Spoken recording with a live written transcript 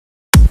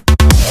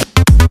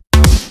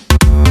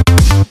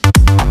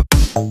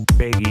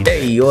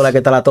Hey, hola, ¿qué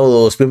tal a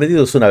todos?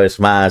 Bienvenidos una vez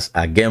más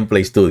a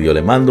Gameplay Studio.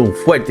 Les mando un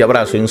fuerte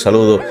abrazo y un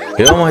saludo.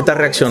 Y vamos a estar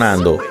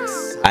reaccionando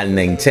al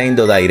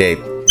Nintendo Direct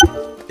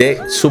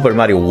de Super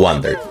Mario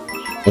Wonder.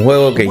 Un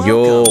juego que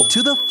yo,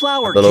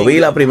 cuando lo vi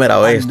la primera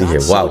vez, dije,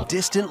 wow,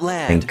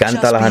 me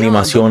encantan las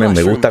animaciones,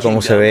 me gusta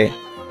cómo se ve,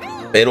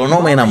 pero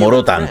no me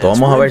enamoró tanto.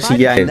 Vamos a ver si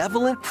ya...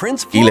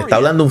 Y le está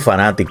hablando un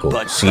fanático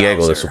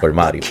ciego de Super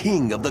Mario.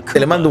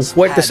 Le mando un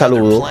fuerte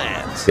saludo.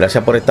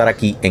 Gracias por estar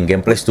aquí en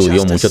Gameplay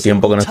Studio. Mucho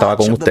tiempo que no estaba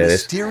con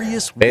ustedes,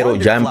 pero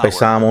ya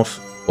empezamos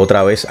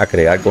otra vez a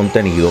crear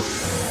contenido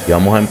y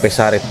vamos a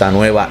empezar esta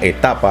nueva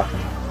etapa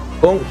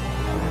con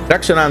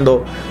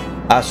reaccionando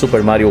a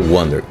Super Mario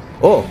Wonder.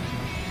 Oh,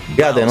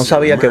 fíjate, no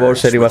sabía que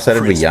Bowser iba a ser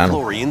el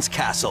villano.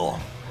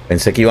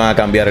 Pensé que iban a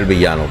cambiar el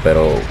villano,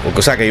 pero...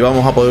 O sea, que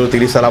íbamos a poder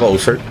utilizar a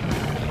Bowser,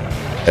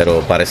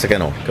 pero parece que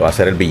no, que va a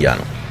ser el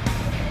villano.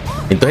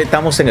 Entonces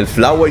estamos en el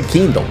Flower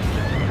Kingdom.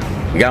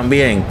 Digan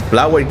bien,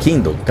 Flower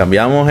Kingdom.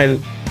 Cambiamos el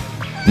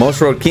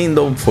Monster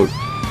Kingdom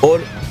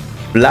por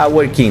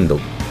Flower Kingdom.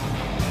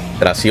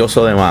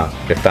 Gracioso de más,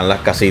 que están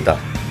las casitas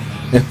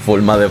en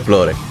forma de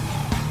flores.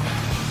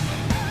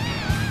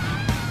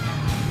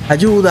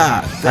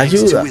 ¡Ayuda!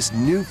 ¡Ayuda!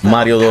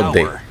 Mario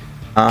 2D.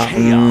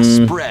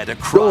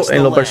 Yo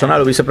en lo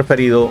personal hubiese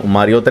preferido un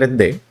Mario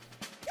 3D,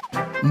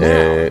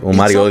 un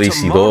Mario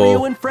Odyssey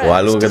 2 o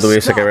algo que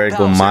tuviese que ver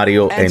con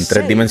Mario en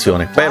 3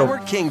 dimensiones, pero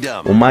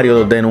un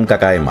Mario 2D nunca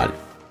cae mal.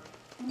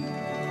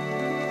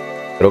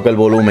 Creo que el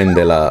volumen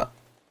de la...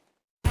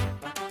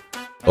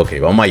 Ok,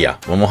 vamos allá,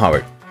 vamos a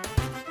ver.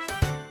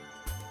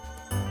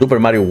 Super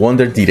Mario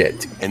Wonder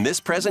Direct.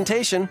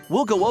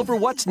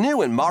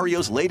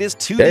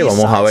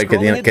 Vamos a ver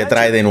qué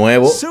trae de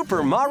nuevo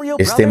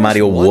este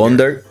Mario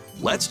Wonder.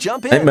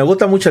 Me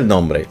gusta mucho el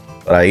nombre.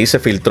 Por ahí se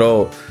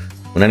filtró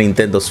una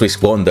Nintendo Switch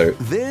Wonder.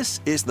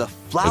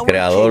 El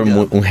creador,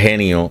 un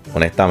genio,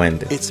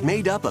 honestamente.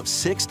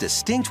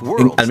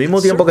 Al mismo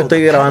tiempo que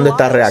estoy grabando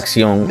esta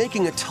reacción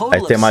a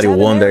este Mario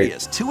Wonder,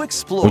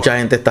 mucha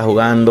gente está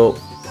jugando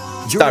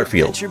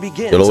Starfield.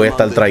 Yo lo voy a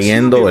estar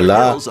trayendo,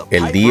 ¿verdad?,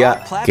 el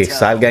día que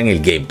salga en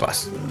el Game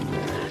Pass.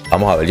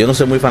 Vamos a ver, yo no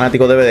soy muy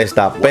fanático de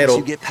Bethesda,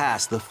 pero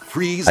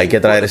hay que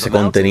traer ese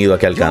contenido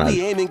aquí al canal.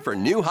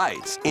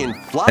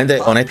 Gente,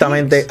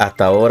 honestamente,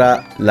 hasta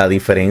ahora la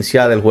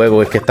diferencia del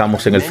juego es que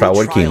estamos en el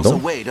Flower Kingdom,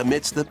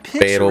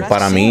 pero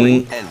para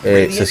mí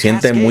se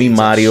siente muy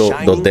Mario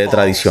 2D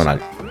tradicional,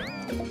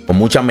 con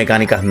muchas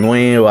mecánicas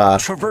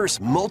nuevas,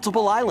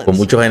 con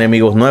muchos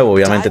enemigos nuevos.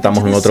 Obviamente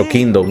estamos en otro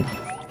Kingdom.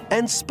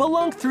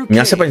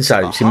 Me hace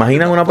pensar, ¿se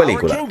imaginan una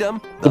película?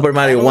 Super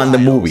Mario Wonder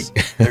Movie.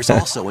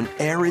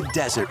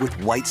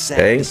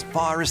 Okay.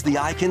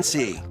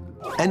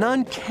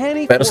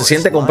 Pero se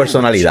siente con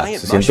personalidad.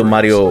 Se siente un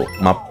Mario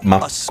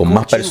con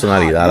más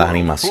personalidad. Las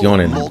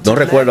animaciones. No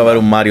recuerdo ver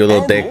un Mario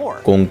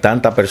 2D con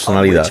tanta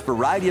personalidad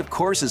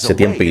ese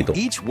tiempito.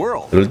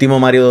 El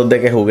último Mario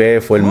 2D que jugué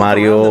fue el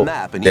Mario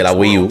de la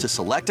Wii U.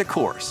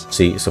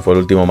 Sí, ese fue el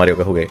último Mario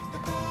que jugué,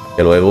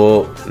 que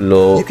luego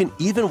lo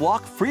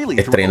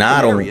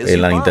estrenaron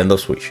en la Nintendo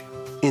Switch.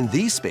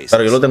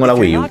 Pero yo lo tengo en la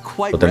Wii U.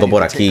 Lo tengo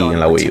por aquí en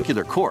la Wii U.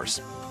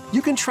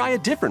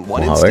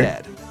 Vamos a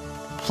ver.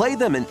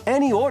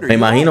 Me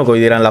imagino que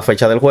hoy dirán la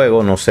fecha del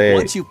juego. No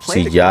sé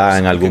si ya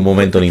en algún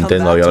momento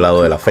Nintendo había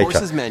hablado de la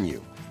fecha.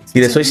 Si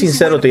les soy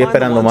sincero, estoy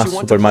esperando más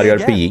Super Mario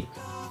RPG,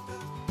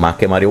 más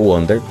que Mario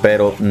Wonder,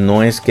 pero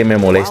no es que me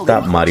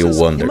molesta Mario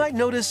Wonder.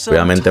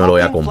 Obviamente me lo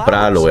voy a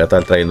comprar, lo voy a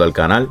estar trayendo al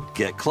canal.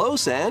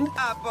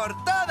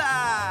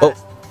 Oh.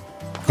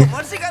 ¿Cómo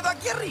has llegado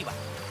aquí arriba?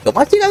 ¿Cómo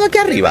has llegado aquí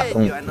arriba?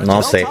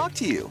 No sé.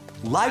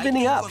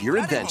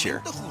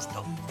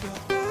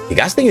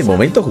 Llegaste en el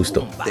momento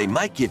justo.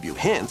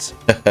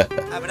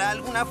 ¿Habrá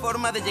alguna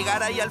forma de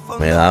llegar ahí al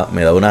fondo?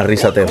 Me da una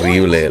risa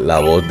terrible la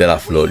voz de la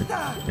flor.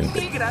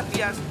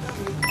 Gracias.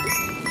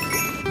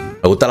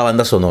 Me gusta la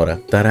banda sonora.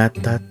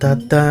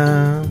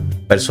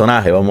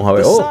 Personaje, vamos a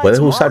ver. Oh, puedes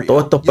usar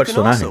todos estos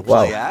personajes.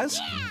 Wow.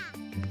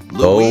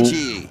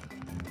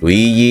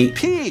 Luigi.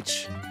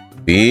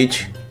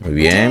 Peach. Muy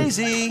bien.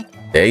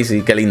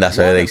 Daisy. Qué linda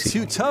se ve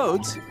Daisy.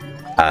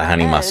 A las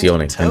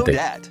animaciones, gente.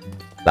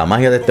 La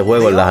magia de este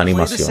juego es las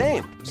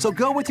animaciones.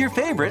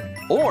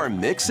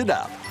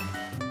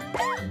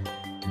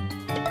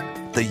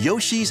 The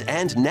Yoshis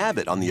and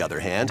Nabbit, on the other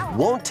hand,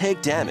 won't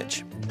take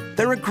damage.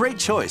 They're a great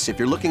choice if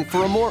you're looking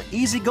for a more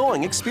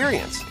easygoing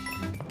experience.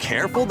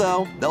 Careful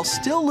though, they'll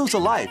still lose a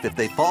life if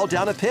they fall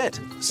down a pit,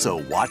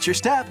 so watch your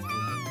step.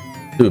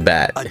 Too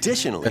bad.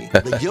 Additionally,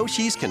 the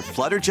Yoshis can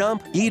flutter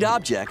jump, eat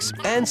objects,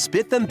 and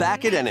spit them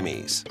back at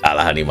enemies. A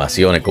las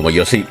animaciones, como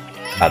Yoshi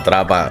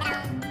atrapa.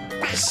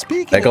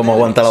 Speaking of cómo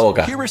aguanta la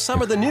boca. here are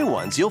some of the new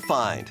ones you'll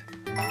find.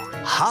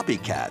 Hoppy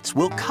cats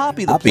will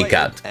copy the Hoppy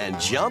player cat. and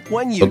jump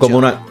when you Son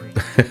como jump.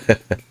 una...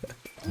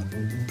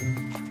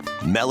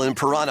 Melon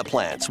piranha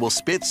plants will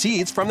spit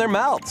seeds from their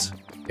mouths.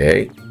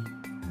 Okay.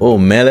 Oh,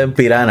 melon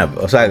piranha.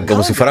 O sea,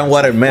 como si fueran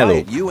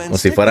watermelon. Como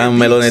si fueran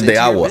melones de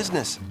agua.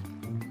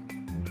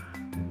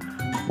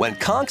 When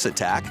conchs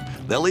attack,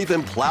 they'll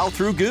even plow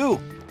through goo.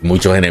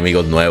 Muchos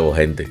enemigos nuevos,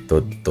 gente.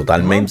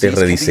 Totalmente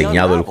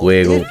rediseñado el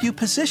juego. If you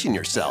position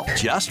yourself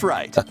just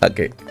right.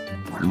 Qué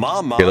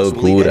Mom Qué moms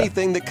will eat locura.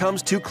 anything that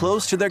comes too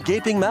close to their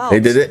gaping mouths.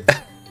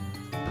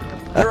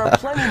 There are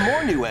plenty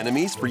more new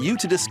enemies for you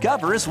to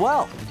discover as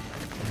well.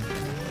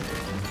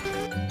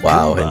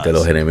 Wow, gente,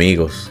 los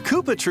enemigos.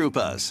 Koopa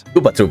Troopas,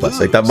 Koopa Troopas,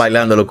 ahí están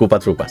bailando los Koopa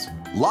Troopas.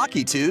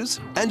 Lucky Twos,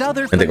 and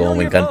other Gente, como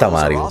me familiar encanta foes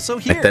are Mario. also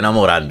Me here. está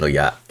enamorando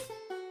ya.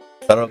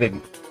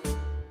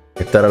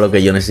 Esto era lo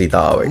que yo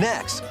necesitaba ver.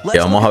 Next, Que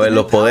vamos a ver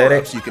los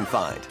poderes. you can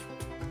find.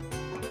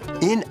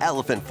 In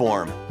elephant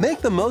form,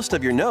 make the most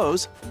of your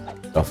nose.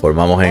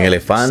 Transformamos en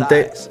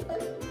elefante. Size.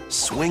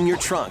 Swing your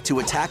trunk to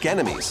attack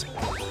enemies.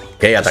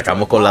 Ok,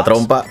 atacamos con la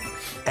trompa.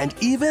 And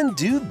even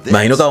do this.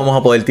 Imagino que vamos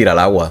a poder tirar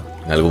agua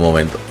en algún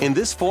momento. In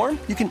this form,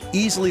 you can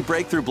easily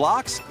break through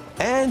blocks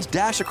and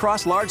dash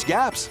across large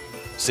gaps.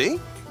 See?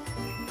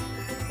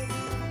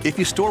 If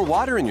you store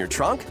water in your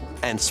trunk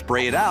and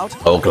spray it out,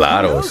 Oh,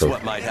 claro, who knows eso.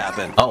 what might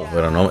happen? Oh,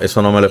 pero no,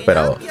 eso no me lo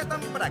esperaba.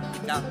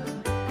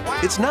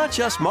 It's not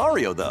just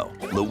Mario, though.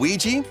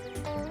 Luigi,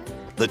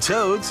 the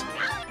Toads,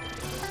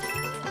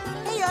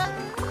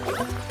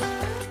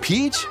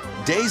 Peach,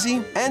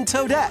 Daisy, and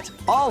Toadette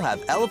all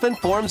have elephant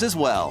forms as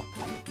well.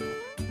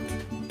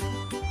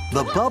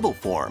 The bubble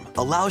form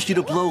allows you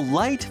to blow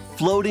light,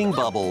 floating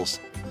bubbles.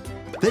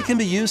 They can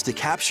be used to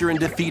capture and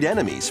defeat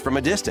enemies from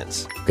a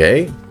distance.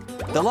 Ok.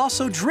 They'll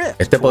also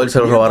drift. Este poder se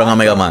lo toward robaron a nearby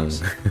Mega Man.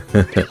 foes.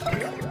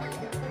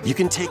 You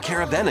can take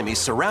care of enemies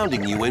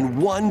surrounding you in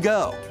one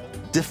go,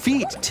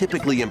 defeat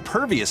typically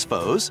impervious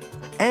foes,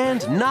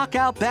 and knock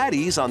out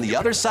baddies on the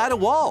other side of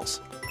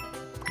walls.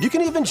 You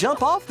can even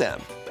jump off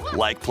them,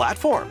 like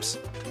platforms.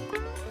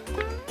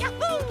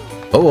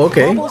 Oh,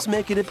 ok. Bubbles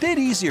make it a bit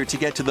easier to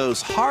get to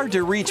those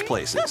hard-to-reach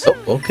places.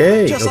 Oh,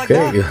 ok, Just like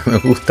ok. Me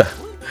gusta.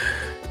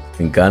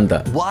 Me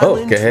encanta. While Oh,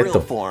 in ¿qué es drill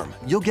esto? form,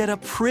 you'll get a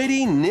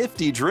pretty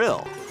nifty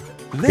drill.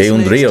 Que hay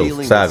un drill.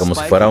 O sea, como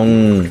si fuera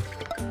un...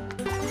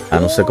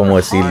 no sé cómo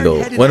decirlo.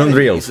 Bueno, un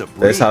drill.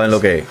 Ustedes saben lo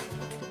que es.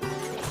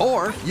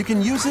 Or you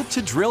can use it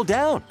to drill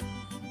down.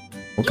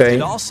 Ok.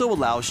 It also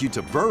allows you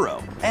to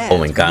burrow and Oh,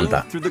 me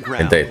encanta. move through the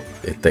ground. Gente,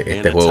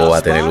 este juego va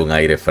a tener un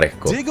aire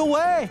fresco. Dig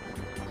away.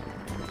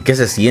 Que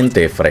se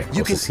siente fresco.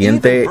 You Se can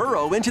siente even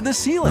burrow into the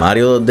ceiling.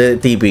 Mario de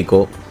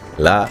típico,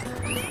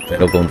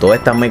 pero con todas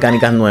estas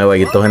mecánicas nuevas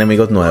y estos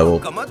enemigos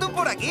nuevos. ¿Cómo tú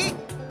por aquí?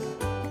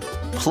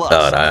 Plus,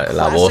 Ahora,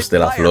 la voz de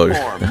la classic flor.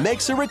 fire form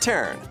makes a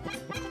return.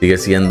 Sigue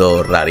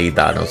siendo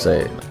rarita, no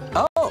sé.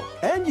 Oh,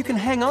 and you can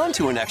hang on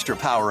to an extra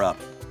power-up.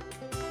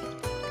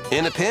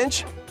 In a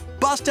pinch,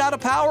 bust out a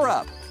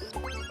power-up.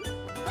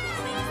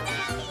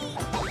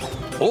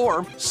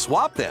 Or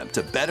swap them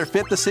to better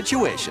fit the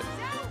situation.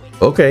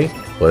 Ok,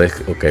 puedes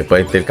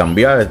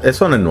intercambiar.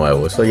 Eso no es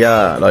nuevo, eso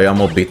ya lo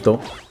habíamos visto.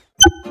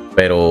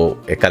 Pero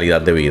es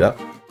calidad de vida.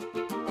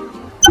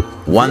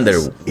 Wonder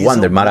This is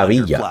a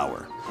maravilla.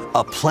 wonderflower,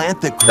 a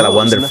plant that la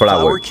grows in the wonderflower.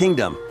 flower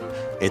kingdom.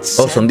 It's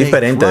Oh, said son they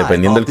diferentes thrive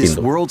dependiendo off del this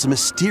kingdom. world's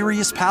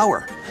mysterious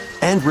power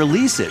and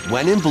release it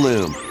when in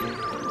bloom.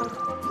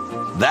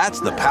 That's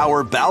the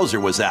power Bowser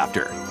was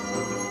after.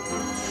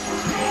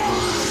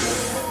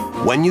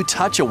 When you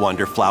touch a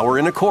wonder flower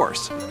in a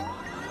course,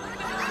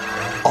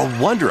 a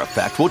wonder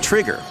effect will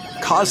trigger,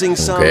 causing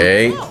some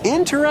Okay.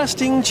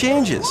 interesting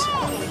changes.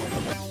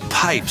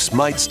 Pipes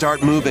might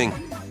start moving.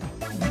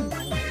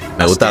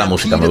 Me gusta la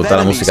música, me gusta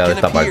la música de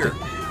esta parte.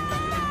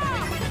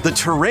 The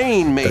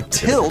terrain may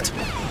tilt.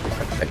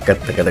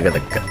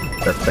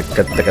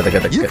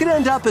 You could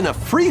end up in a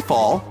free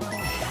fall.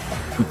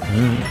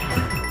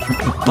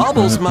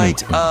 Bubbles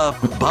might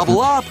bubble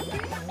up.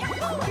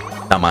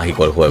 Está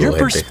mágico el juego, Your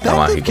gente. Está perspective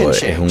mágico. can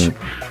Es un... change.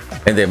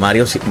 Gente,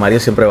 Mario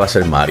siempre va a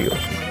ser Mario.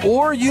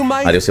 Or you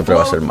might Mario siempre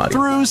va a ser float Mario.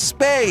 through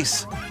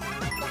space.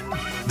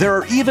 There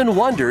are even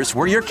wonders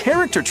where your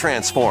character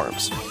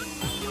transforms.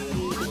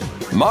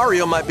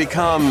 Mario might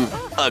become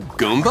a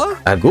Goomba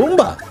A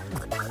Goomba.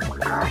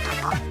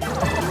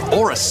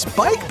 or a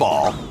spike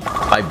ball.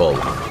 Eyeball.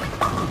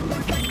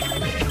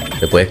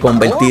 Te puedes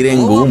convertir or en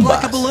blow up Goombas.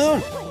 like a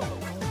balloon.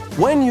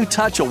 When you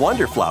touch a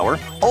wonder flower,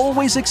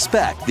 always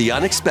expect the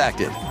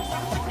unexpected.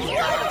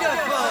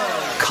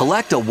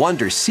 Collect a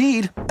wonder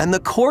seed, and the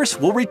course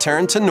will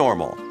return to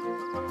normal.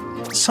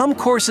 Some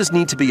courses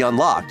need to be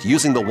unlocked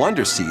using the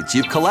wonder seeds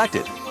you've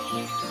collected.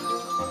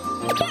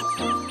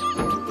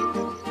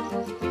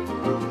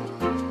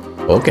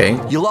 Ok.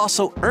 You'll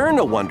also earn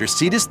a wonder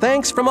seed as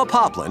thanks from a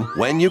poplin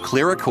when you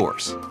clear a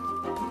course.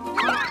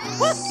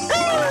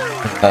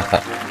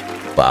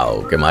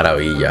 Wow, qué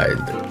maravilla,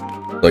 gente.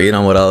 Estoy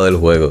enamorado del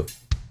juego.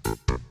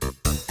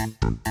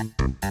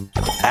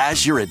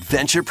 As your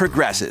adventure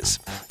progresses,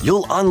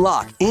 you'll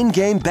unlock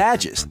in-game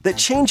badges that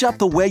change up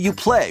the way you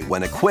play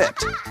when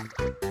equipped.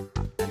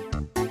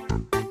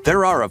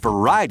 There are a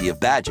variety of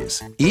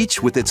badges,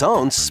 each with its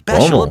own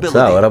special ¿Cómo? O ability.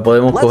 sea, ahora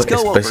podemos Let's coger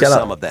go over especial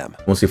some of them.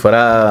 como si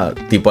fuera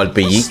tipo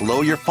RPG.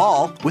 Slow your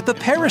fall with the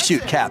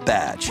parachute cap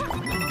badge.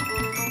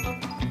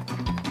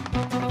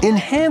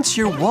 Enhance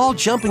your wall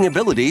jumping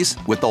abilities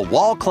with the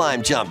wall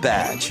climb jump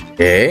badge.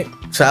 ¿Qué?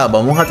 O sea,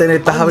 vamos a tener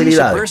estas Unleash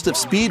a habilidades. burst of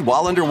speed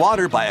while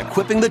underwater by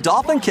equipping the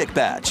dolphin kick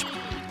badge.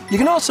 You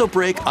can also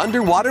break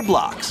underwater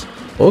blocks.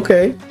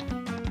 Ok.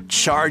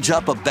 Charge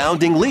up a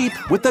bounding leap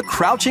with the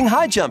crouching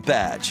high jump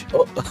badge.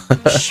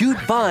 Shoot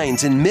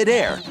vines in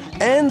midair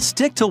and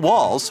stick to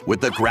walls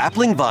with the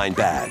grappling vine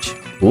badge.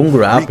 Un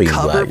grappling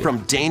Recover badge. from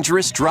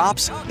dangerous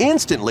drops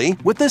instantly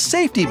with the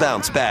safety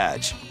bounce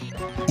badge.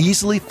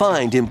 Easily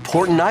find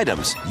important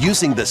items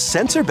using the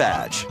sensor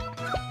badge.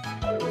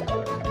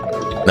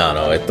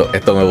 No, esto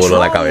me voló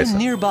la Try cabeza.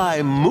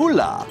 nearby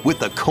moolah with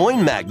the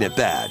coin magnet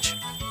badge.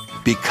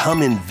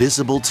 Become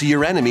invisible to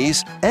your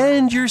enemies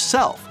and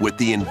yourself with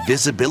the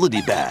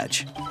invisibility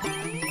badge.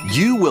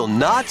 You will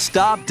not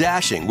stop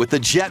dashing with the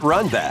jet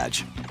run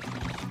badge.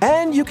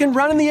 And you can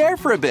run in the air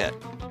for a bit.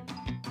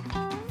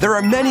 There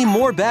are many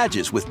more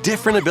badges with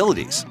different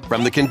abilities,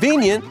 from the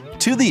convenient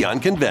to the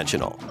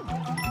unconventional.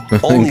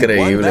 Only one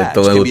Increíble, badge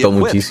esto me can be gustó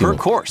equipped per muchísimo.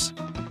 course.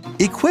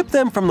 Equip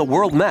them from the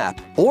world map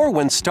or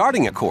when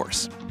starting a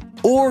course.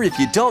 Or if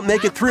you don't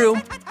make it through,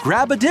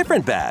 grab a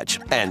different badge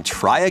and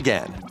try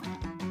again.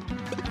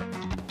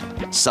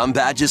 Some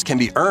badges can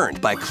be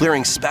earned by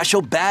clearing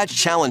special badge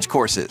challenge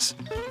courses,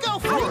 Go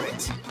for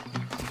it.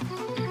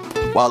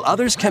 while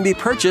others can be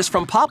purchased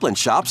from Poplin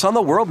shops on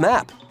the world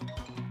map.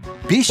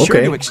 Be sure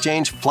Okay. to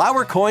exchange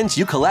flower coins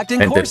you collect in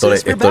Gente, courses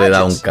for esto le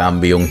da un badges.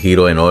 cambio, un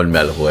giro enorme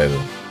al juego.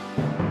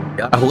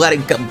 A jugar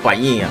en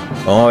compañía.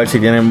 Vamos a ver si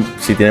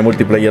tiene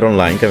multiplayer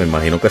online, que me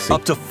imagino que sí.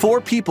 Up to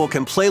 4 people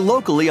can play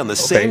locally on the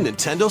same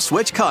Nintendo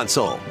Switch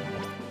console.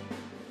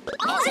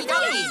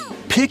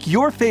 Pick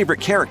your favorite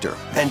character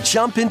and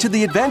jump into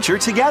the adventure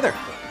together.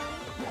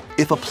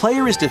 If a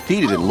player is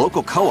defeated in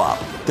local co-op,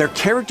 their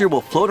character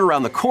will float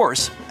around the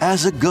course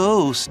as a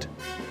ghost.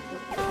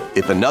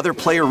 If another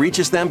player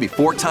reaches them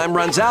before time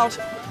runs out,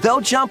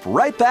 they'll jump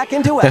right back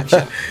into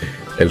action.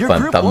 El Your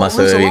group fantasma won't se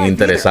lose ve a bien life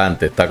either.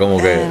 interesante. Está como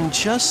que... And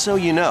just so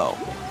you know,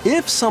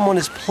 if someone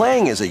is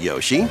playing as a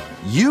Yoshi,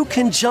 you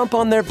can jump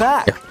on their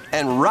back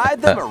and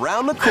ride them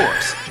around the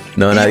course.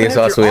 No, nadie Even se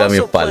va a if you're subir a mi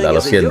also espalda, playing lo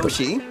as a siento.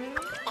 Yoshi,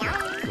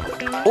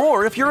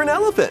 or if you're an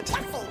elephant.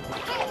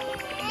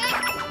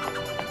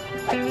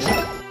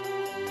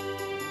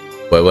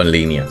 Juego en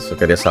línea. Eso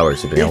quería saber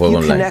si tenía If juego you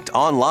online. connect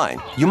online,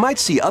 you might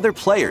see other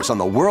players on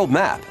the world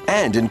map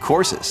and in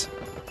courses.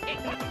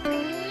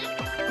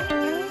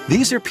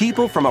 These are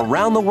people from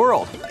around the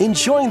world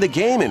enjoying the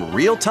game in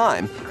real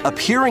time,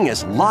 appearing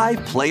as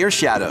live player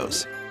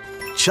shadows.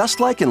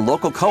 Just like in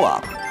local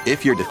co-op,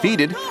 if you're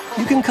defeated,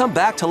 you can come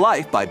back to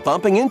life by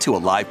bumping into a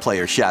live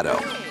player shadow.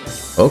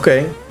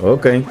 Ok.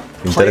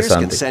 Players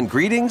can Interesante. send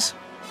greetings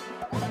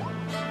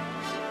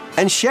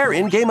and share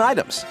in-game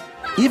items.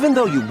 Even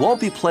though you won't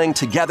be playing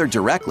together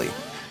directly,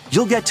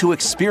 you'll get to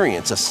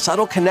experience a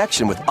subtle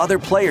connection with other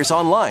players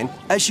online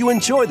as you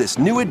enjoy this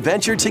new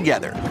adventure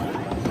together.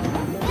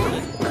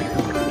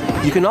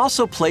 You can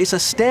also place a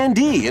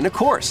standee in a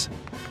course.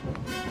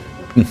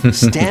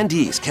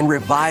 Standees can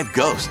revive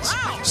ghosts,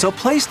 so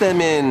place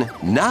them in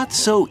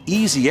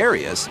not-so-easy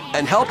areas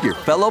and help your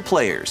fellow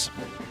players.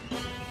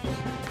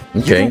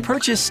 You Ok. can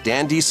purchase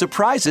standee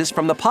surprises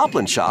from the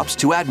Poplin shops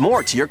to add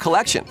more to your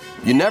collection.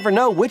 You never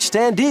know which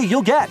standee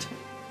you'll get.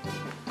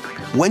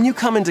 When you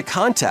come into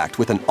contact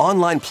with an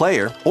online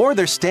player or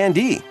their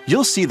standee,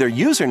 you'll see their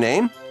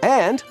username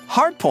and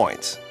heart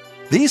points.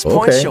 These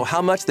points Okay. show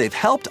how much they've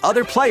helped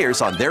other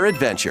players on their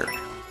adventure.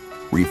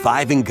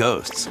 Reviving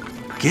ghosts,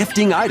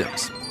 gifting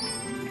items,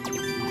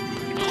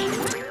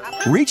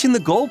 reaching the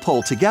goal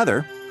pole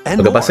together, and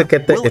Lo que more pasa es que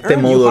will este earn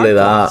you modo le heart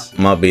da points.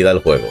 más vida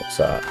al juego. O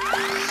sea,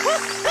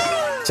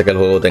 hace que el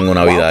juego tenga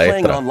una While vida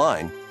playing extra.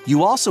 online,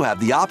 you also have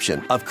the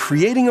option of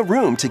creating a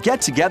room to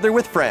get together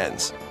with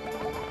friends.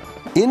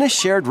 In a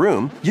shared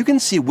room, you can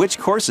see which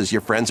courses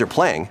your friends are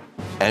playing,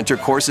 enter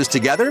courses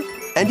together,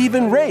 and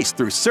even race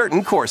through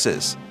certain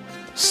courses.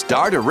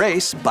 Start a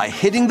race by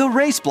hitting the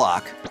race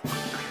block.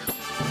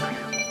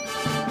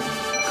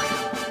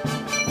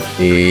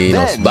 Y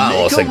nos Then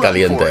vamos make a en run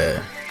caliente. for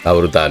it.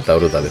 Está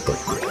brutal esto.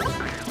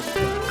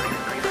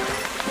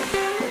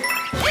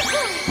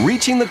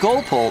 Reaching the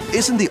goal pole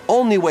isn't the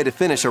only way to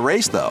finish a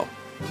race, though.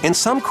 In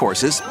some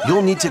courses,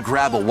 you'll need to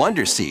grab a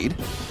Wonder Seed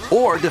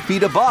or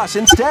defeat a boss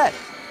instead.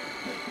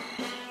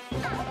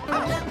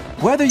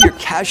 Whether you're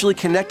casually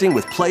connecting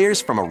with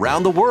players from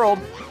around the world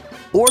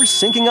or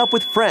syncing up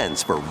with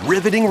friends for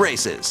riveting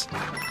races,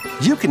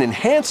 you can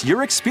enhance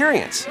your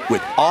experience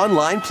with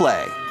online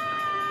play.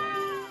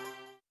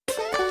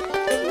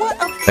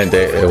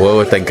 Gente, el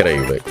juego está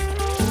increíble.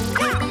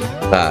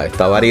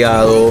 Está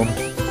variado,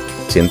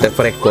 siente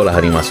fresco, las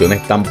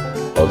animaciones están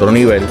a otro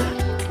nivel.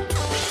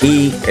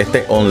 Y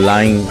este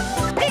online,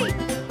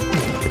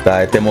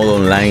 este modo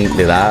online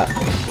le da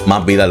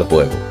más vida al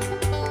juego.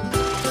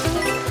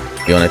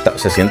 Y honesta,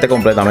 se siente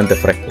completamente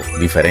fresco,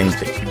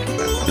 diferente.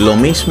 Lo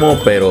mismo,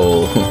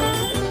 pero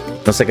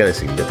no sé qué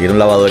decir. Tiene un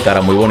lavado de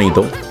cara muy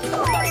bonito.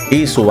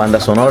 Y su banda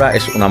sonora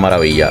es una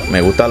maravilla. Me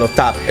gustan los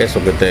tabs,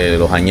 eso que te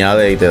los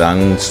añade y te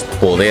dan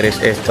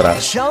poderes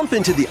extras. Jump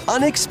into the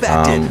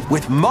unexpected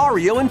with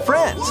Mario and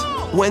Friends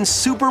when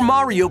Super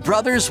Mario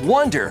Bros.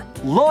 Wonder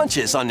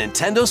launches on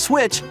Nintendo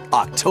Switch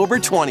October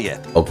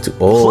 20th.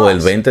 El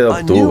 20 de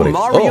octubre. A new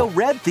Mario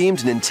Red-themed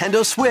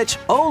Nintendo Switch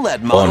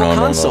OLED model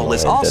console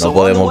is also no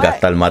podemos on the way.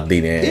 gastar más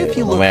dinero. If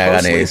you No look me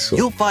hagan closely, eso.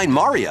 you'll find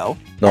Mario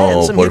No,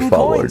 and some por hidden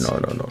favor, coins.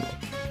 no.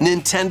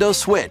 Nintendo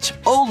Switch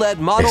OLED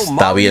model Está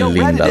Mario bien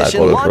linda Red la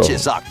Edition color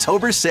launches rojo.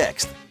 October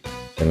 6th.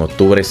 En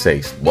octubre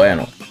 6.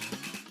 Bueno,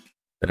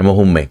 tenemos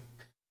un mes.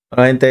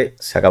 Bueno, gente,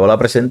 se acabó la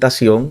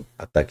presentación.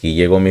 Hasta aquí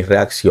llegó mi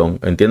reacción.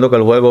 Entiendo que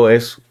el juego que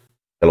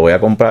lo voy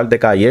a comprar de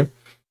calle.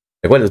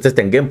 Recuerden, usted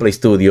está en Gameplay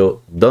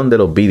Studio, donde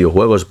los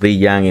videojuegos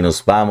brillan, y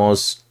nos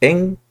vamos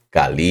en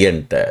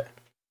caliente.